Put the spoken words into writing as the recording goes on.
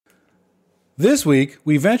This week,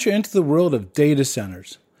 we venture into the world of data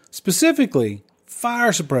centers, specifically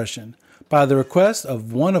fire suppression, by the request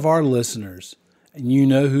of one of our listeners. And you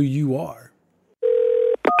know who you are.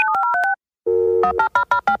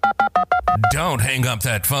 Don't hang up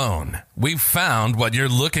that phone. We've found what you're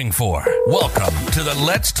looking for. Welcome to the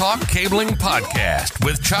Let's Talk Cabling Podcast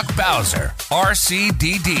with Chuck Bowser,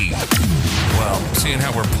 RCDD. Well, seeing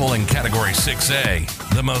how we're pulling Category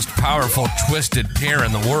 6A, the most powerful twisted pair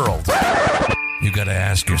in the world, you gotta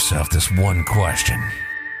ask yourself this one question.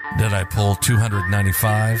 Did I pull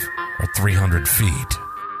 295 or 300 feet?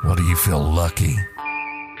 Well, do you feel lucky?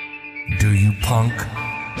 Do you, punk?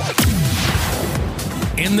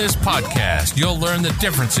 In this podcast, you'll learn the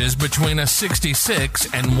differences between a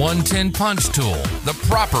 66 and 110 punch tool, the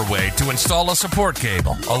proper way to install a support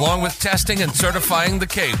cable, along with testing and certifying the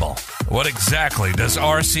cable. What exactly does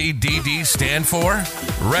RCDD stand for?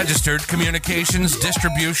 Registered Communications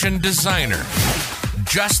Distribution Designer.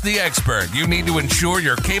 Just the expert you need to ensure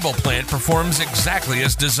your cable plant performs exactly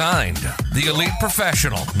as designed. The elite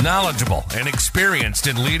professional, knowledgeable, and experienced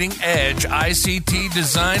in leading-edge ICT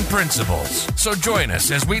design principles. So join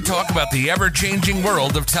us as we talk about the ever-changing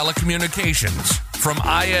world of telecommunications. From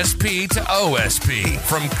ISP to OSP,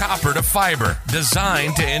 from copper to fiber,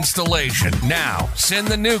 design to installation. Now, send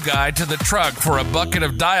the new guy to the truck for a bucket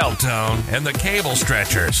of dial tone and the cable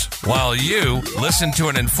stretchers, while you listen to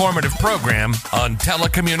an informative program on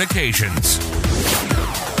telecommunications.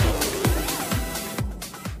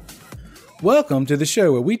 Welcome to the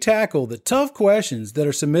show where we tackle the tough questions that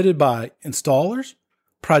are submitted by installers,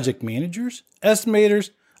 project managers,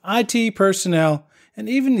 estimators, IT personnel, and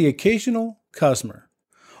even the occasional customer.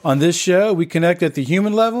 On this show, we connect at the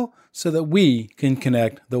human level so that we can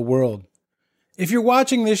connect the world. If you're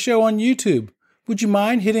watching this show on YouTube, would you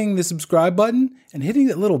mind hitting the subscribe button and hitting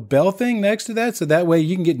that little bell thing next to that so that way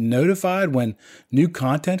you can get notified when new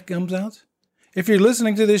content comes out? If you're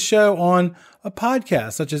listening to this show on a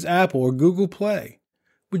podcast such as Apple or Google Play,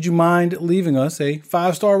 would you mind leaving us a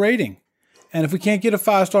 5-star rating? And if we can't get a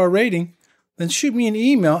 5-star rating, then shoot me an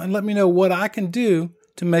email and let me know what I can do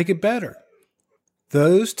to make it better.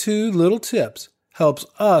 Those two little tips helps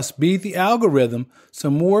us beat the algorithm so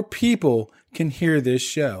more people can hear this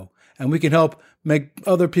show and we can help make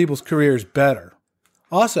other people's careers better.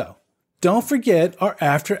 Also, don't forget our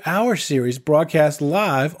After Hours series broadcast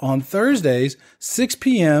live on Thursdays, 6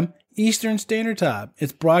 p.m. Eastern Standard Time.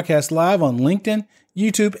 It's broadcast live on LinkedIn,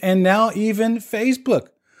 YouTube, and now even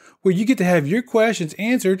Facebook, where you get to have your questions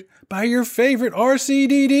answered by your favorite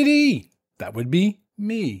RCDDD. That would be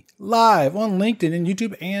me, live on LinkedIn and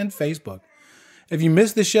YouTube and Facebook. If you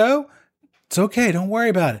missed the show, it's okay. Don't worry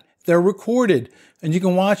about it. They're recorded and you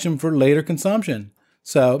can watch them for later consumption.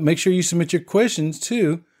 So make sure you submit your questions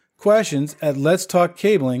to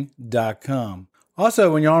questions@letstalkcabling.com.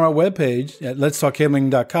 Also, when you're on our webpage at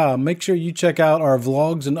letstalkcabling.com, make sure you check out our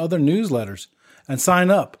vlogs and other newsletters and sign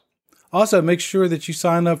up. Also, make sure that you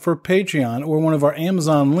sign up for Patreon or one of our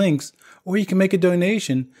Amazon links, or you can make a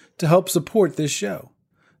donation to help support this show.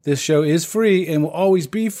 This show is free and will always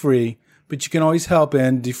be free, but you can always help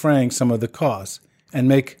in defraying some of the costs and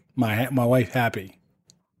make my wife happy.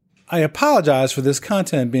 I apologize for this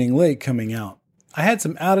content being late coming out. I had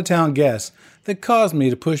some out-of-town guests that caused me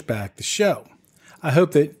to push back the show. I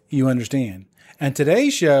hope that you understand. And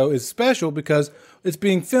today's show is special because it's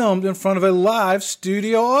being filmed in front of a live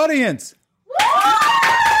studio audience.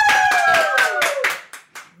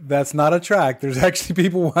 That's not a track. There's actually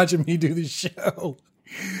people watching me do the show.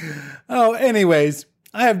 Oh, anyways,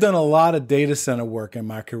 I have done a lot of data center work in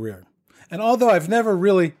my career. And although I've never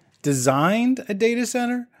really designed a data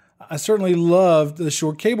center, I certainly loved the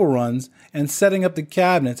short cable runs and setting up the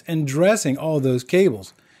cabinets and dressing all those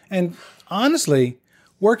cables. And honestly,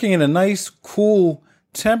 working in a nice, cool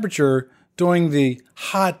temperature during the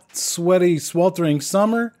hot, sweaty, sweltering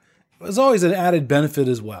summer was always an added benefit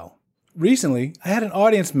as well. Recently, I had an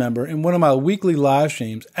audience member in one of my weekly live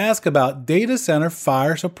streams ask about data center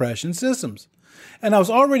fire suppression systems. And I was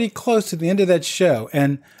already close to the end of that show,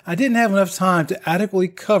 and I didn't have enough time to adequately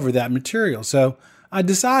cover that material, so I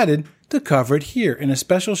decided to cover it here in a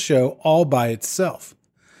special show all by itself.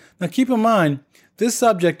 Now keep in mind, this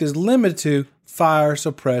subject is limited to fire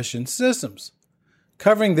suppression systems.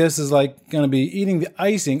 Covering this is like going to be eating the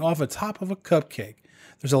icing off the top of a cupcake.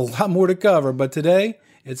 There's a lot more to cover, but today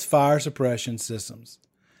it's fire suppression systems.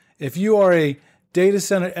 If you are a data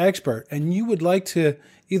center expert and you would like to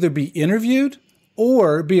either be interviewed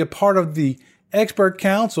or be a part of the expert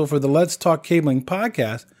council for the Let's Talk Cabling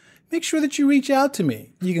podcast, make sure that you reach out to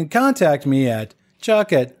me. You can contact me at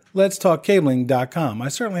chuck@letstalkcabling.com. I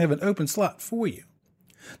certainly have an open slot for you.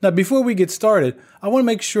 Now, before we get started, I want to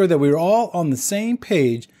make sure that we're all on the same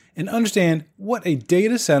page and understand what a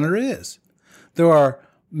data center is. There are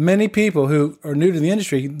many people who are new to the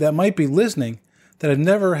industry that might be listening that have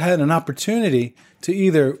never had an opportunity to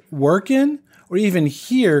either work in or even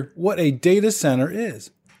hear what a data center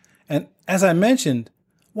is. And as I mentioned,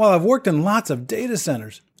 while I've worked in lots of data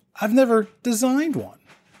centers, I've never designed one.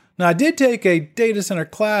 Now, I did take a data center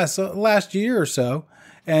class last year or so,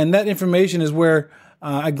 and that information is where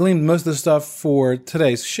I gleaned most of the stuff for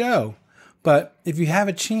today's show. But if you have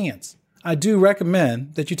a chance, I do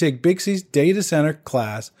recommend that you take Big C's data center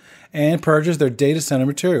class and purchase their data center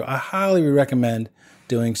material. I highly recommend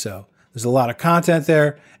doing so. There's a lot of content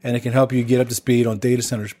there, and it can help you get up to speed on data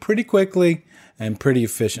centers pretty quickly and pretty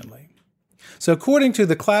efficiently. So according to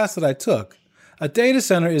the class that I took, a data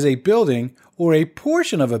center is a building or a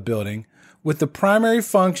portion of a building with the primary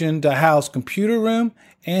function to house computer room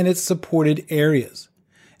and its supported areas.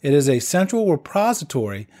 It is a central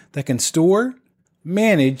repository that can store,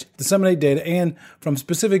 manage, disseminate data, and from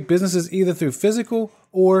specific businesses either through physical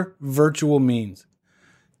or virtual means.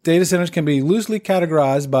 Data centers can be loosely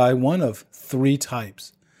categorized by one of three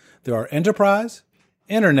types. There are enterprise,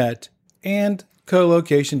 internet, and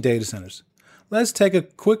co-location data centers. Let's take a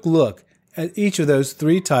quick look at each of those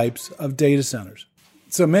three types of data centers.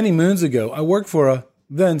 So many moons ago, I worked for a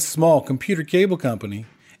then small computer cable company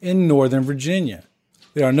in Northern Virginia.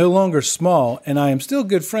 They are no longer small, and I am still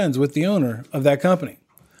good friends with the owner of that company.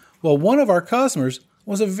 Well, one of our customers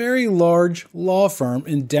was a very large law firm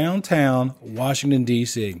in downtown Washington,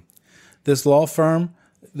 D.C. This law firm,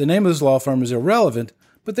 the name of this law firm is irrelevant,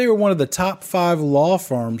 but they were one of the top 5 law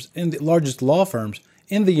firms, largest law firms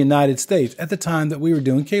in the United States at the time that we were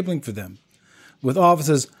doing cabling for them, with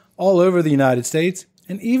offices all over the United States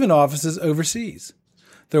and even offices overseas.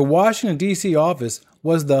 Their Washington, D.C. office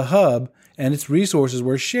was the hub, and its resources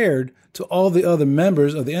were shared to all the other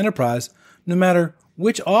members of the enterprise, no matter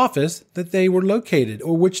which office that they were located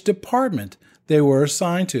or which department they were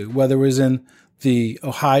assigned to, whether it was in the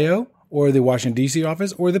Ohio or the Washington, D.C.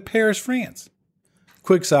 office or the Paris, France.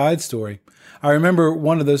 Quick side story. I remember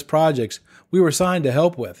one of those projects we were assigned to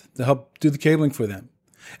help do the cabling for them.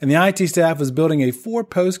 And the IT staff was building a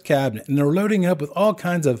 4-post cabinet, and they were loading up with all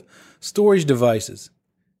kinds of storage devices.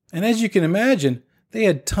 And as you can imagine, they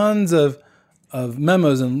had tons of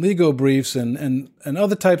memos and legal briefs and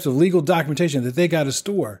other types of legal documentation that they got to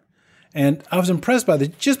store. And I was impressed by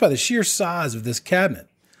the sheer size of this cabinet.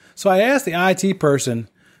 So I asked the IT person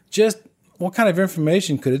just what kind of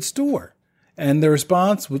information could it store. And the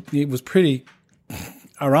response was pretty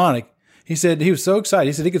ironic. He said he was so excited.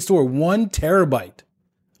 He said he could store 1 terabyte.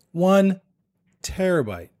 1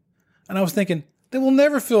 terabyte. And I was thinking, they will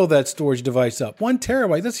never fill that storage device up. 1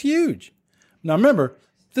 terabyte, that's huge. Now remember,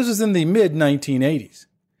 this was in the mid-1980s.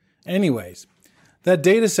 Anyways, that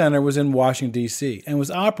data center was in Washington, D.C. and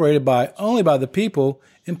was operated only by the people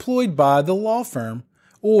employed by the law firm,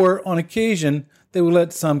 or on occasion, they would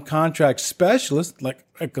let some contract specialists, like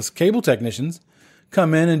cable technicians,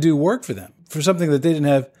 come in and do work for them, for something that they didn't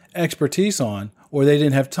have expertise on or they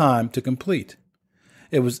didn't have time to complete.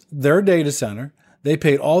 It was their data center. They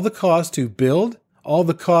paid all the costs to build, all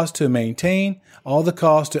the costs to maintain, all the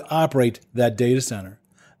costs to operate that data center.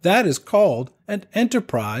 That is called an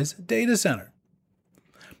enterprise data center.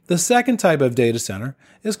 The second type of data center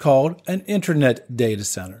is called an internet data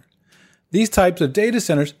center. These types of data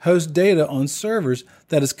centers host data on servers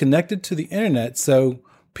that is connected to the internet so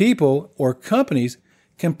people or companies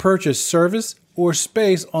can purchase service or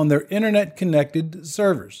space on their internet-connected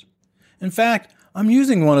servers. In fact, I'm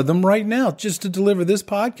using one of them right now just to deliver this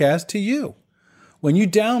podcast to you. When you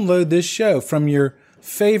download this show from your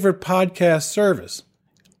favorite podcast service,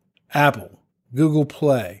 Apple, Google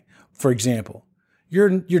Play, for example,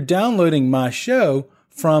 you're downloading my show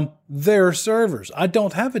from their servers. I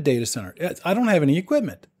don't have a data center. I don't have any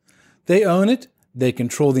equipment. They own it. They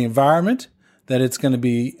control the environment that it's going to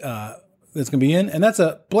be in, and that's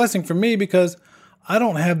a blessing for me because I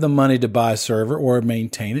don't have the money to buy a server or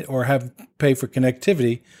maintain it or pay for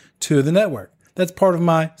connectivity to the network. That's part of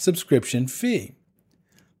my subscription fee.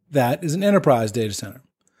 That is an enterprise data center.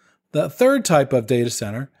 The third type of data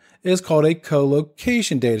center is called a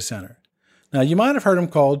co-location data center. Now, you might have heard them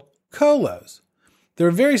called colos.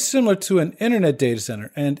 They're very similar to an internet data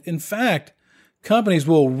center, and in fact, companies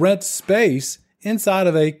will rent space inside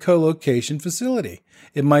of a co-location facility.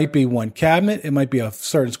 It might be one cabinet, it might be a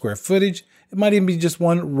certain square footage, it might even be just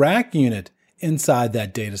one rack unit inside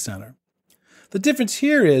that data center. The difference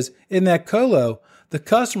here is, in that colo, the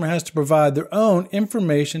customer has to provide their own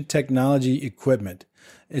information technology equipment.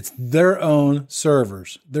 It's their own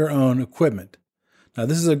servers, their own equipment. Now,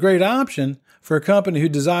 this is a great option for a company who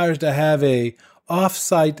desires to have a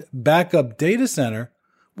off-site backup data center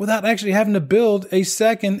without actually having to build a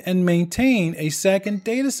second and maintain a second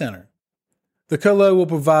data center. The colo will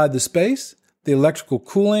provide the space, the electrical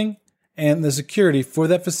cooling, and the security for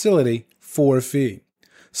that facility for a fee.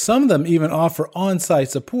 Some of them even offer on-site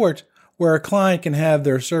support where a client can have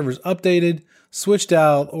their servers updated, switched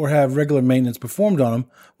out, or have regular maintenance performed on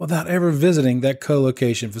them without ever visiting that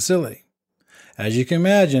co-location facility. As you can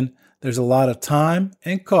imagine, there's a lot of time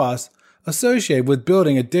and cost associated with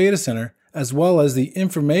building a data center, as well as the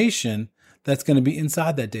information that's going to be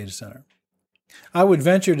inside that data center. I would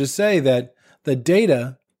venture to say that the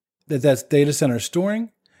data that data center is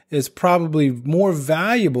storing is probably more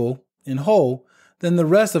valuable in whole than the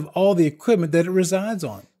rest of all the equipment that it resides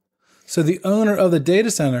on. So the owner of the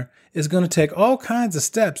data center is going to take all kinds of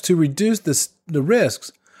steps to reduce the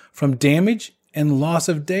risks from damage and loss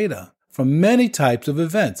of data from many types of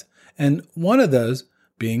events, and one of those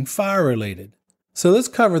being fire related. So let's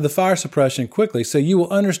cover the fire suppression quickly so you will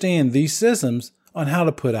understand these systems on how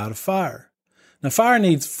to put out a fire. Now, fire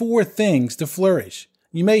needs 4 things to flourish.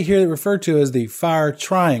 You may hear it referred to as the fire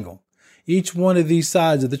triangle. Each one of these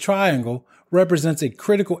sides of the triangle represents a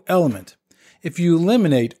critical element. If you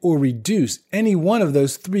eliminate or reduce any one of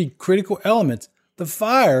those 3 critical elements, the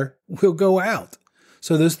fire will go out.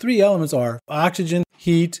 So those 3 elements are oxygen,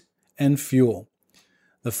 heat, and fuel.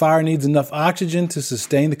 The fire needs enough oxygen to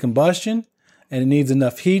sustain the combustion, and it needs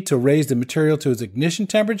enough heat to raise the material to its ignition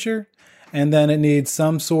temperature, and then it needs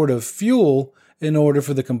some sort of fuel in order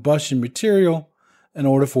for the combustion material in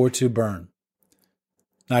order for it to burn.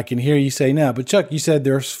 Now, I can hear you say now, but Chuck, you said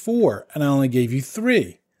there's 4 and I only gave you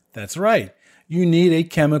 3. That's right. You need a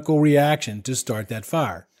chemical reaction to start that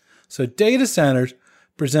fire. So data centers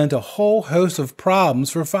present a whole host of problems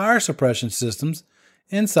for fire suppression systems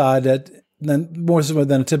inside that more so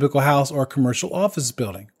than a typical house or commercial office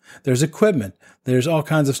building. There's equipment. There's all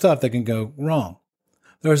kinds of stuff that can go wrong.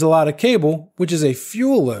 There's a lot of cable, which is a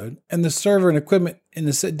fuel load, and the server and equipment in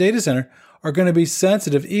the data center are going to be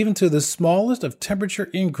sensitive even to the smallest of temperature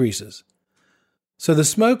increases. So the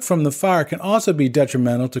smoke from the fire can also be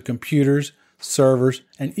detrimental to computers, servers,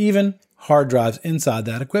 and even hard drives inside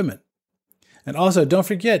that equipment. And also, don't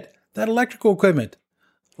forget that electrical equipment,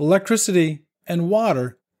 electricity, and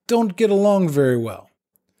water don't get along very well.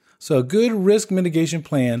 So a good risk mitigation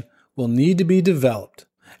plan will need to be developed.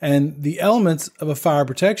 And the elements of a fire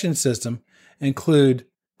protection system include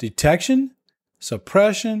detection,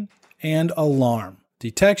 suppression, and alarm.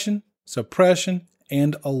 Detection, suppression,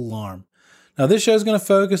 and alarm. Now, this show is going to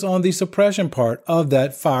focus on the suppression part of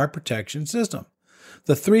that fire protection system.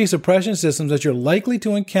 The 3 suppression systems that you're likely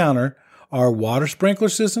to encounter are water sprinkler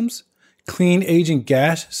systems, clean agent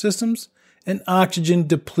gas systems, and oxygen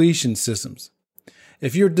depletion systems.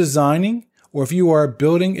 If you're designing or if you are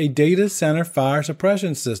building a data center fire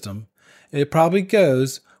suppression system, it probably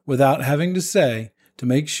goes without having to say to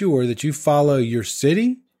make sure that you follow your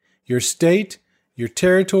city, your state, your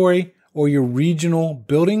territory, or your regional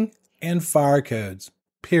building and fire codes,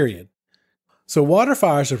 period. So water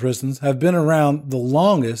fire suppressants have been around the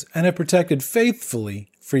longest and have protected faithfully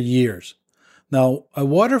for years. Now, a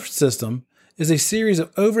water system is a series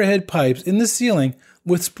of overhead pipes in the ceiling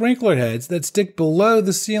with sprinkler heads that stick below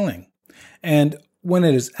the ceiling. And when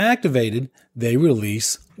it is activated, they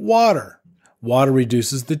release water. Water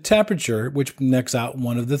reduces the temperature, which knocks out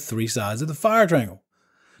one of the 3 sides of the fire triangle.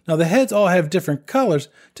 Now, the heads all have different colors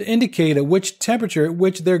to indicate at which temperature at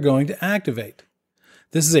which they're going to activate.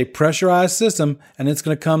 This is a pressurized system, and water's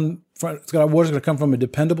going to come from a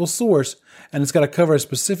dependable source, and it's got to cover a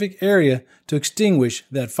specific area to extinguish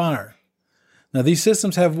that fire. Now, these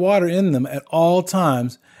systems have water in them at all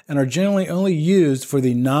times and are generally only used for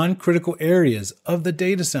the non-critical areas of the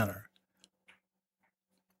data center.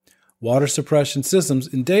 Water suppression systems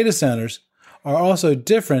in data centers are also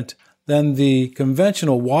different than the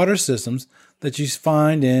conventional water systems that you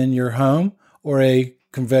find in your home or a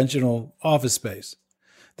conventional office space.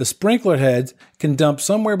 The sprinkler heads can dump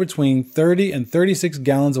somewhere between 30 and 36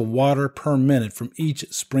 gallons of water per minute from each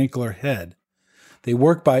sprinkler head. They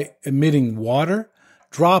work by emitting water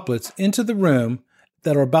droplets into the room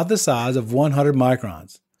that are about the size of 100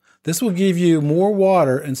 microns. This will give you more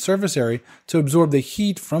water and surface area to absorb the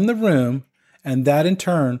heat from the room, and that in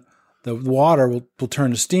turn, the water will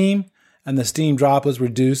turn to steam, and the steam droplets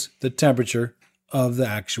reduce the temperature of the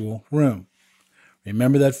actual room.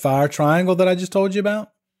 Remember that fire triangle that I just told you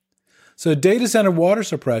about? So data center water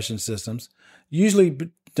suppression systems usually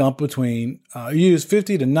use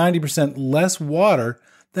 50 to 90% less water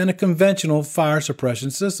than a conventional fire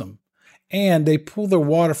suppression system. and they pull their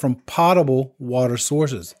water from potable water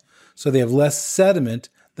sources. So they have less sediment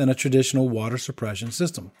than a traditional water suppression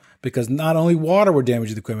system, because not only water will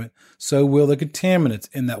damage the equipment, so will the contaminants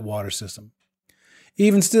in that water system.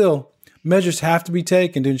 Even still, measures have to be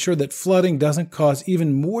taken to ensure that flooding doesn't cause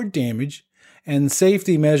even more damage, and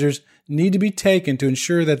safety measures need to be taken to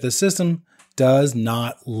ensure that the system does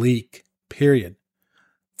not leak, period.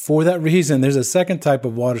 For that reason, there's a second type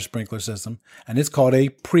of water sprinkler system, and it's called a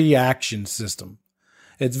pre-action system.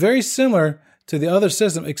 It's very similar to the other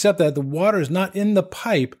system, except that the water is not in the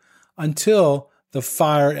pipe until the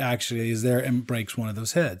fire actually is there and breaks one of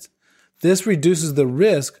those heads. This reduces the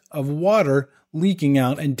risk of water leaking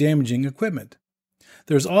out and damaging equipment.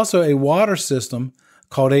 There's also a water system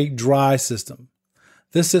called a dry system.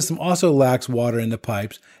 This system also lacks water in the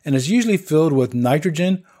pipes and is usually filled with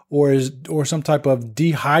nitrogen or some type of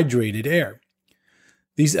dehydrated air.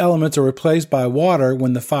 These elements are replaced by water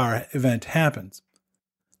when the fire event happens.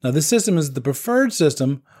 Now, this system is the preferred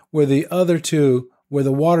system where the other two, where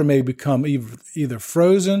the water may become either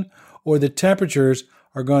frozen or the temperatures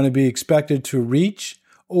are going to be expected to reach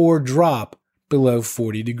or drop below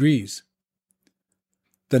 40 degrees.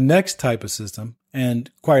 The next type of system, and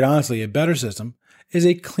quite honestly a better system, is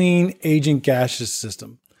a clean agent gaseous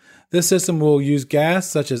system. This system will use gas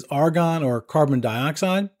such as argon or carbon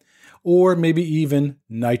dioxide, or maybe even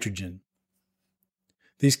nitrogen.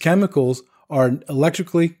 These chemicals are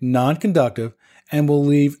electrically non-conductive and will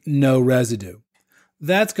leave no residue.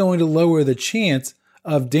 That's going to lower the chance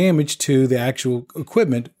of damage to the actual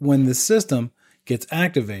equipment when the system gets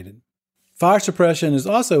activated. Fire suppression is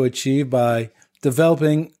also achieved by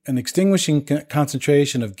developing an extinguishing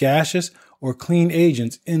concentration of gaseous or clean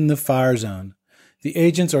agents in the fire zone. The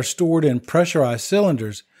agents are stored in pressurized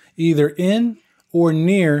cylinders, either in or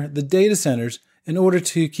near the data centers, in order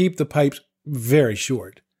to keep the pipes very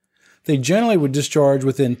short. They generally would discharge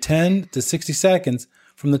within 10 to 60 seconds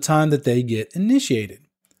from the time that they get initiated.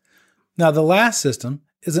 Now, the last system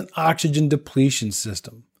is an oxygen depletion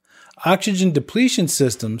system. Oxygen depletion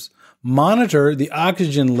systems monitor the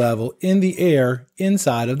oxygen level in the air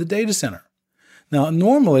inside of the data center. Now,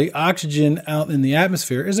 normally, oxygen out in the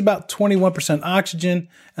atmosphere is about 21% oxygen,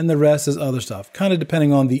 and the rest is other stuff, kind of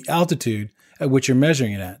depending on the altitude at which you're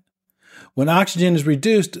measuring it at. When oxygen is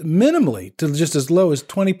reduced minimally to just as low as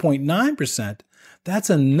 20.9%, that's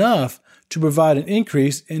enough to provide an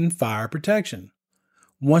increase in fire protection.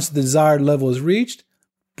 Once the desired level is reached,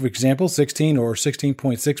 for example, 16 or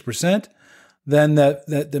 16.6%, then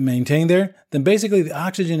that maintained there, then basically the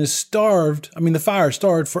oxygen is the fire is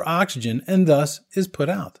starved for oxygen and thus is put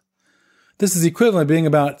out. This is equivalent to being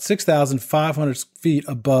about 6,500 feet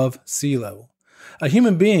above sea level. A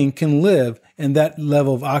human being can live in that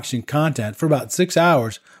level of oxygen content for about 6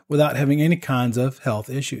 hours without having any kinds of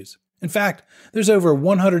health issues. In fact, there's over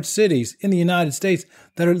 100 cities in the United States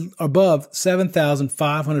that are above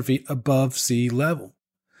 7,500 feet above sea level.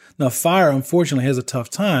 Now, fire, unfortunately, has a tough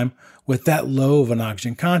time with that low of an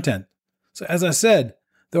oxygen content. So, as I said,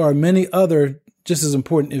 there are many other just as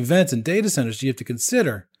important events and data centers you have to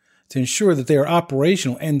consider to ensure that they are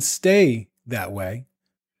operational and stay that way.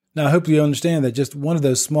 Now, I hope you understand that just one of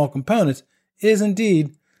those small components is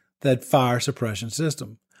indeed that fire suppression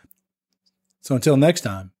system. So, until next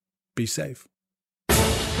time, be safe.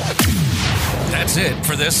 That's it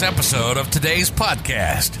for this episode of today's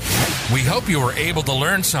podcast. We hope you were able to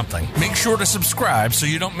learn something. Make sure to subscribe so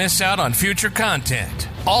you don't miss out on future content.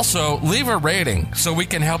 Also, leave a rating so we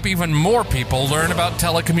can help even more people learn about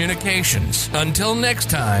telecommunications. Until next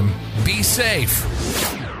time, be safe.